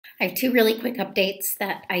I have two really quick updates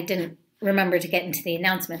that I didn't remember to get into the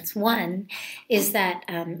announcements. One is that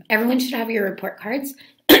everyone should have your report cards.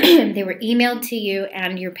 They were emailed to you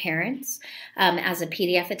and your parents as a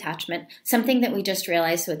PDF attachment. Something that we just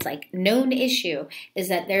realized, so it's like known issue, is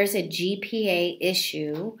that there's a GPA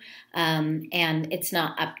issue and it's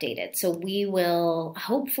not updated. So we will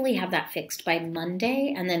hopefully have that fixed by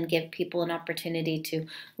Monday and then give people an opportunity to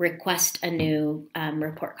request a new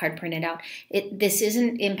report card printed out. This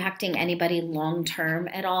isn't impacting anybody long term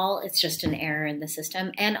at all. It's just an error in the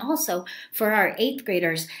system. And also for our 8th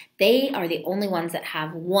graders, they are the only ones that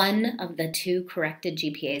have one of the 2 corrected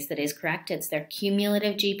GPAs that is correct. It's their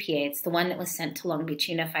cumulative GPA. It's the one that was sent to Long Beach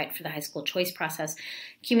Unified for the high school choice process.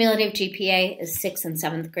 Cumulative GPA is 6th and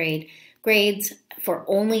 7th grade grades for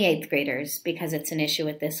only 8th graders because it's an issue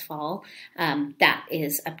with this fall. That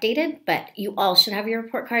is updated, but you all should have your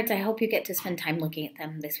report cards. I hope you get to spend time looking at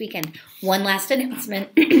them this weekend. One last announcement.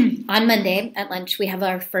 On Monday at lunch, we have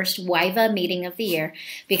our first WIVA meeting of the year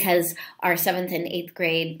because our 7th and 8th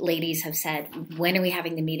grade ladies have said, when are we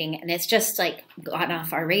having the meeting? And it's just like gone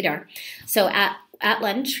off our radar. So at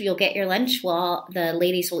lunch, you'll get your lunch. Well, the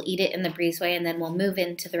ladies will eat it in the breezeway, and then we'll move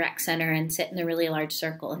into the rec center and sit in a really large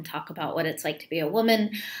circle and talk about what it's like to be a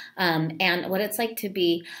woman and what it's like to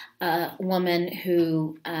be a woman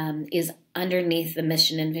who is underneath the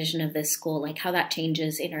mission and vision of this school, like how that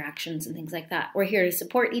changes interactions and things like that. We're here to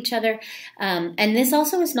support each other. And this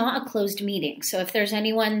also is not a closed meeting. So if there's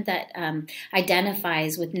anyone that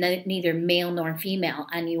identifies with neither male nor female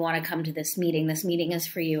and you want to come to this meeting is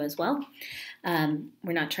for you as well.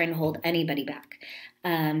 We're not trying to hold anybody back.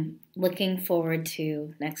 Looking forward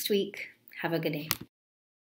to next week. Have a good day.